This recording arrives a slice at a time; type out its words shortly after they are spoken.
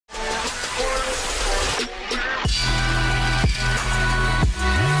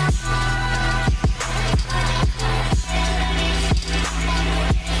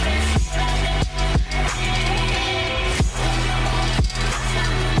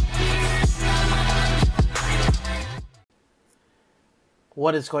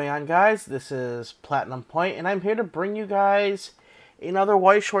What is going on, guys? This is Platinum Point, and I'm here to bring you guys another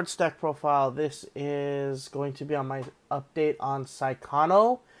Weiss Schwarz deck profile. This is going to be on my update on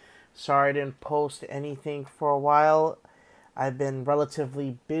Saekano. Sorry I didn't post anything for a while. I've been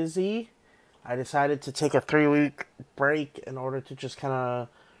relatively busy. I decided to take a 3-week break in order to just kind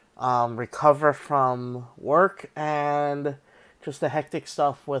of recover from work and just the hectic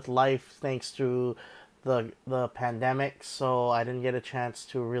stuff with life thanks to the pandemic, so I didn't get a chance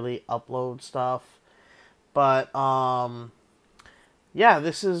to really upload stuff. But yeah,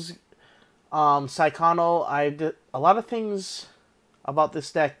 this is Saekano. I did a lot of things about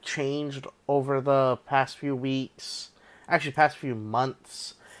this deck changed over the past few weeks, actually past few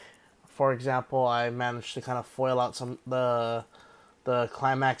months. For example, I managed to kind of foil out some the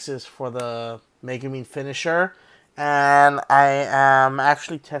climaxes for the Megumin finisher, and I am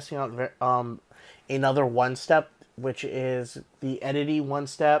actually testing out another one-step, which is the Edity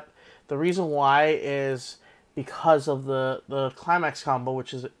one-step. The reason why is because of the climax combo,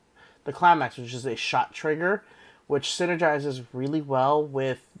 which is the climax, which is a shot trigger, which synergizes really well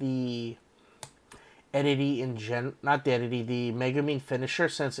with the Edity not the Edity, the Megumin finisher,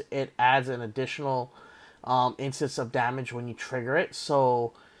 since it adds an additional instance of damage when you trigger it.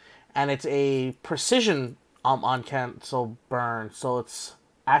 So, and it's a precision on cancel burn, so it's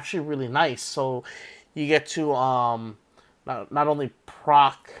actually really nice. So you get to not only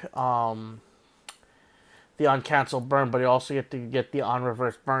proc the on cancel burn, but you also get to get the on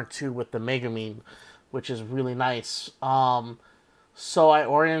reverse burn too with the Megumin, which is really nice. So I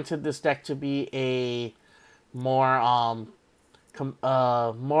oriented this deck to be a more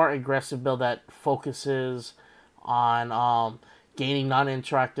more aggressive build that focuses on gaining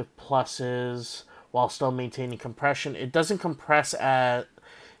non-interactive pluses while still maintaining compression. It doesn't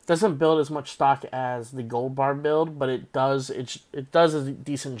build as much stock as the gold bar build, but it does a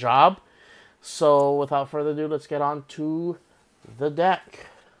decent job. So without further ado, let's get on to the deck.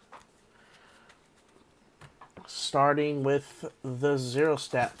 Starting with the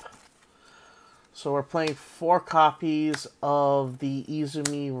 0-step. So we're playing 4 copies of the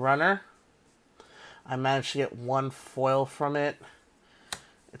Izumi Runner. I managed to get 1 foil from it.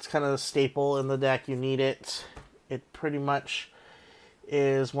 It's kind of a staple in the deck. You need it. It pretty much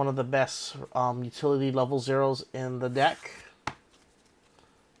is one of the best utility level zeros in the deck.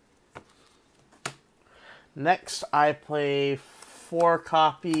 Next, I play 4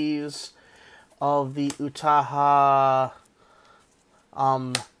 copies of the Utaha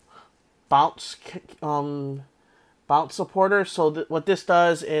bounce supporter. So what this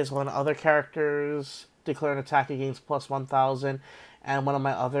does is when other characters declare an attack against plus 1,000, and one of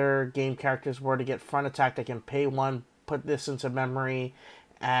my other game characters were to get front attacked, I can pay 1, put this into memory,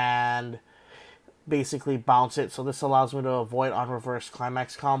 and basically bounce it. So this allows me to avoid on reverse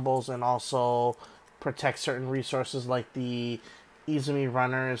climax combos and also protect certain resources like the Izumi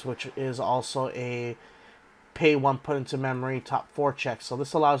Runners, which is also a pay 1, put into memory, top 4 check. So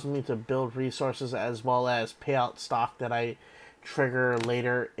this allows me to build resources as well as pay out stock that I trigger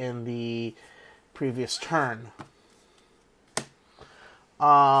later in the previous turn.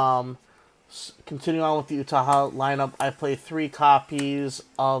 Continuing on with the Utaha lineup, I play 3 copies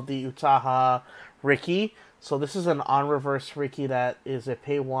of the Utaha Riki. So this is an on-reverse Riki that is a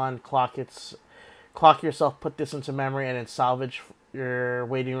pay 1, clock yourself, put this into memory, and then salvage your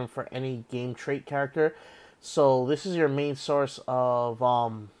waiting room for any game trait character. So this is your main source of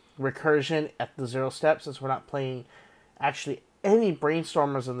recursion at the 0-step, since we're not playing actually any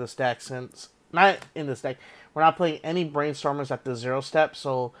brainstormers in this deck. We're not playing any brainstormers at the 0-step,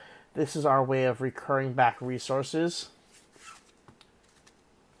 so this is our way of recurring back resources.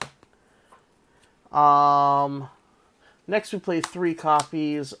 Next, we play 3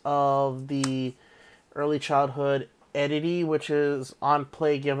 copies of the Early Childhood Edity, which is on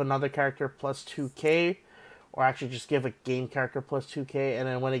play, give another character plus 2k, or actually just give a game character plus 2k, and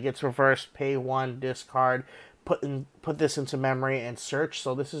then when it gets reversed, pay 1, discard, put this into memory, and search.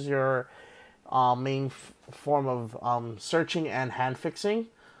 So this is your main form of searching and hand fixing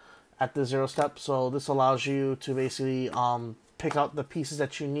at the 0-step. So this allows you to basically pick out the pieces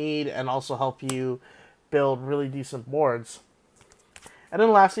that you need and also help you build really decent boards. And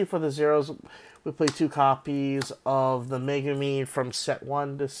then lastly, for the zeros, we play 2 copies of the Megumin from set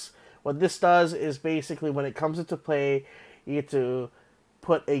 1. What this does is basically when it comes into play, you get to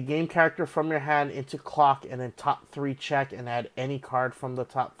put a game character from your hand into clock and then top 3 check and add any card from the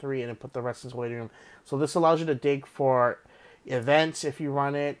top 3 and then put the rest in waiting room. So this allows you to dig for events if you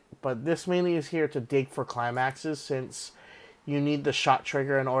run it, but this mainly is here to dig for climaxes, since you need the shot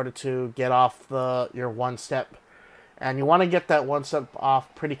trigger in order to get off your 1-step And you want to get that one step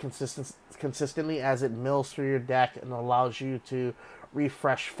off pretty consistently as it mills through your deck and allows you to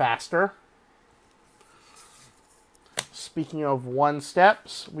refresh faster. Speaking of one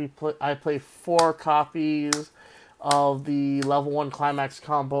steps, I play 4 copies of the level 1 climax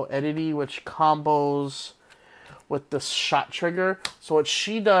combo Edity, which combos with the shot trigger. So what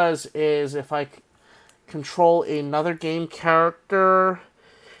she does is if I control another game character,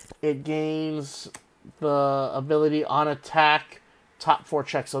 it gains the ability on attack top 4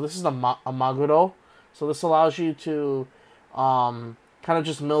 checks. So this is a Maguro. So this allows you to kind of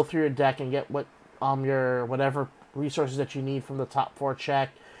just mill through your deck and get your whatever resources that you need from the top 4 check.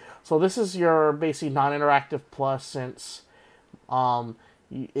 So this is your basically non-interactive plus, since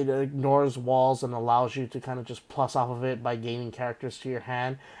it ignores walls and allows you to kind of just plus off of it by gaining characters to your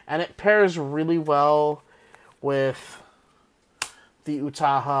hand. And it pairs really well with the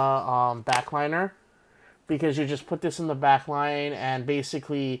Utaha backliner, because you just put this in the backline and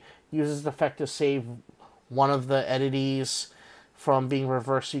basically uses the effect to save one of the entities from being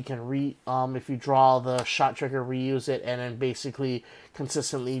reversed. So you can if you draw the shot trigger, reuse it, and then basically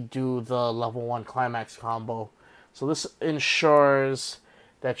consistently do the level 1 climax combo. So this ensures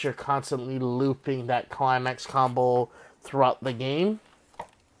that you're constantly looping that climax combo throughout the game.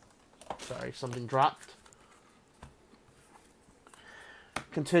 Sorry, something dropped.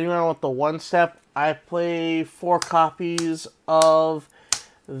 Continuing on with the one step, I play 4 copies of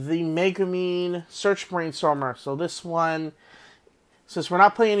the Megumin Search Brainstormer. So this one, since we're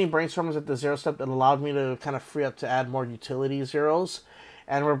not playing any Brainstormers at the 0 step, it allowed me to kind of free up to add more utility zeros.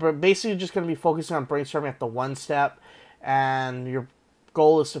 And we're basically just going to be focusing on brainstorming at the 1 step. And your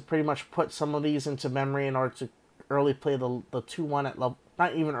goal is to pretty much put some of these into memory in order to early play the 2-1 at level,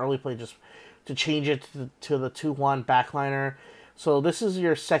 not even early play, just to change it to the 2-1 backliner. So this is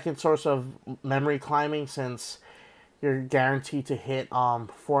your second source of memory climbing, since you're guaranteed to hit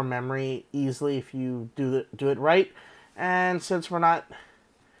 4 memory easily if you do it right. And since we're not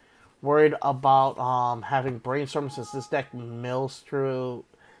worried about having brainstorm, since this deck mills through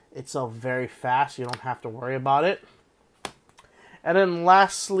itself very fast, you don't have to worry about it. And then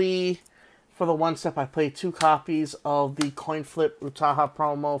lastly, for the 1 step, I play 2 copies of the Coin Flip Utaha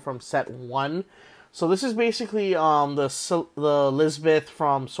promo from set 1. So this is basically the Lisbeth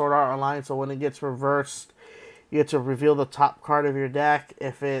from Sword Art Online. So when it gets reversed, you get to reveal the top card of your deck.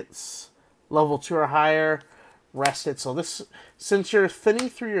 If it's level 2 or higher, rest it. So this, since you're thinning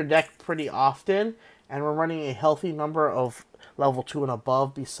through your deck pretty often, and we're running a healthy number of level 2 and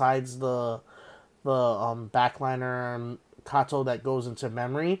above besides the backliner Kato that goes into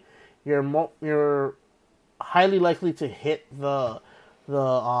memory, you're highly likely to hit the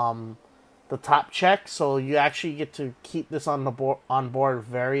top check. So you actually get to keep this on board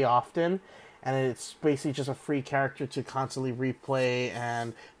very often, and it's basically just a free character to constantly replay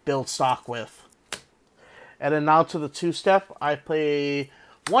and build stock with. And then now to the 2 step, I play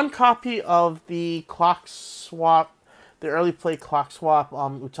 1 copy of the Clock Swap, the early play Clock Swap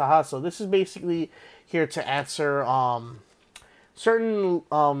Utaha. So this is basically here to answer certain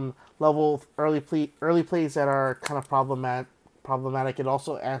level early plays that are kind of problematic. It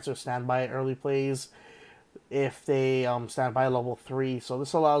also answers standby early plays if they stand by level 3. So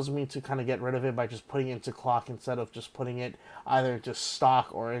this allows me to kind of get rid of it by just putting it into clock instead of just putting it either into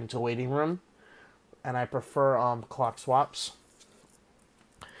stock or into waiting room. And I prefer clock swaps.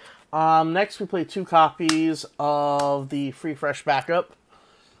 Next, we play 2 copies of the Free Fresh Backup.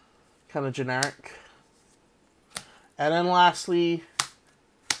 Kind of generic. And then lastly,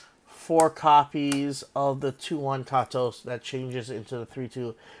 4 copies of the 2-1 Katos that changes into the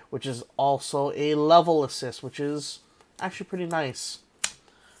 3-2, which is also a level assist, which is actually pretty nice.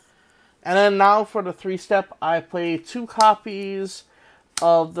 And then now for the 3 step, I play 2 copies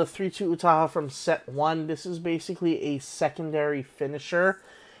of the 3-2 Utaha from set 1. This is basically a secondary finisher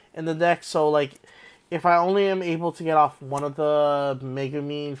in the deck. So like, if I only am able to get off one of the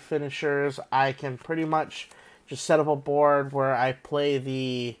Megumin finishers, I can pretty much just set up a board where I play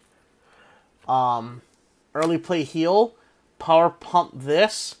the early play heal, power pump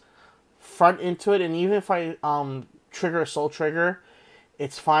this, front into it, and even if I trigger a soul trigger,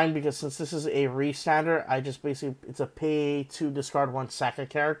 it's fine, because since this is a restander, I just basically, it's a pay to discard 1 Saka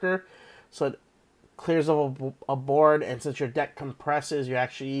character. So it clears up a board, and since your deck compresses, you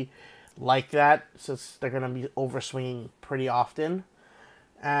actually like that, since they're going to be overswinging pretty often.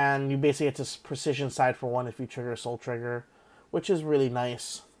 And you basically get to precision side for 1 if you trigger a soul trigger, which is really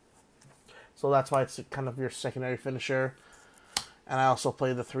nice. So that's why it's kind of your secondary finisher. And I also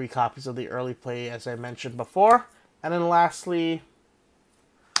play the 3 copies of the early play, as I mentioned before. And then lastly,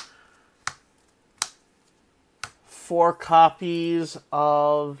 4 copies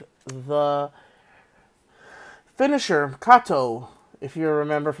of the finisher, Kato. If you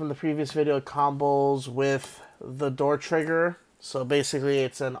remember from the previous video, it combos with the door trigger. So basically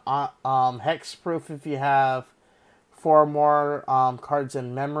it's an hex proof if you have 4 more cards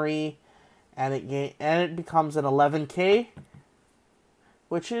in memory. And it becomes an 11k,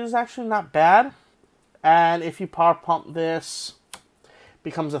 which is actually not bad. And if you power pump this,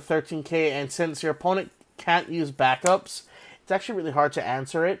 becomes a 13k. And since your opponent can't use backups, it's actually really hard to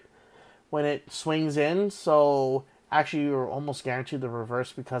answer it when it swings in. So actually, you're almost guaranteed the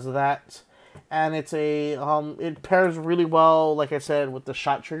reverse because of that. And it's a it pairs really well, like I said, with the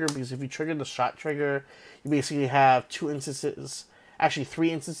shot trigger, because if you trigger the shot trigger, you basically have 3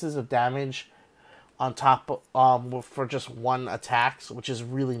 instances of damage on top for just 1 attack, which is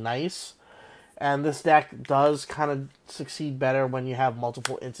really nice. And this deck does kind of succeed better when you have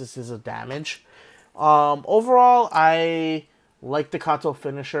multiple instances of damage. Overall, I like the Kato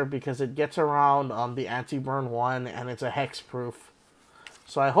finisher because it gets around the anti-burn 1 and it's a hex proof.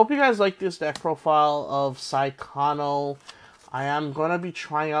 So I hope you guys like this deck profile of Saekano. I am going to be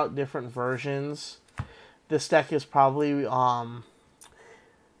trying out different versions. This deck is probably,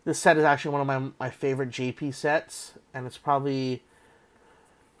 this set is actually one of my favorite JP sets. And it's probably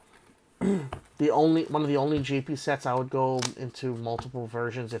one of the only JP sets I would go into multiple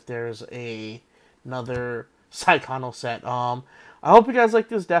versions if there's another Saekano set. I hope you guys like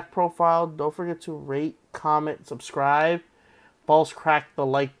this deck profile. Don't forget to rate, comment, subscribe. Balls crack the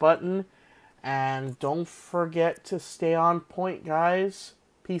like button. And don't forget to stay on point, guys.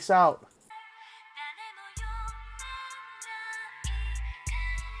 Peace out.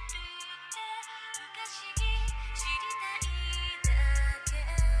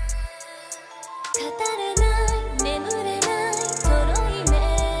語る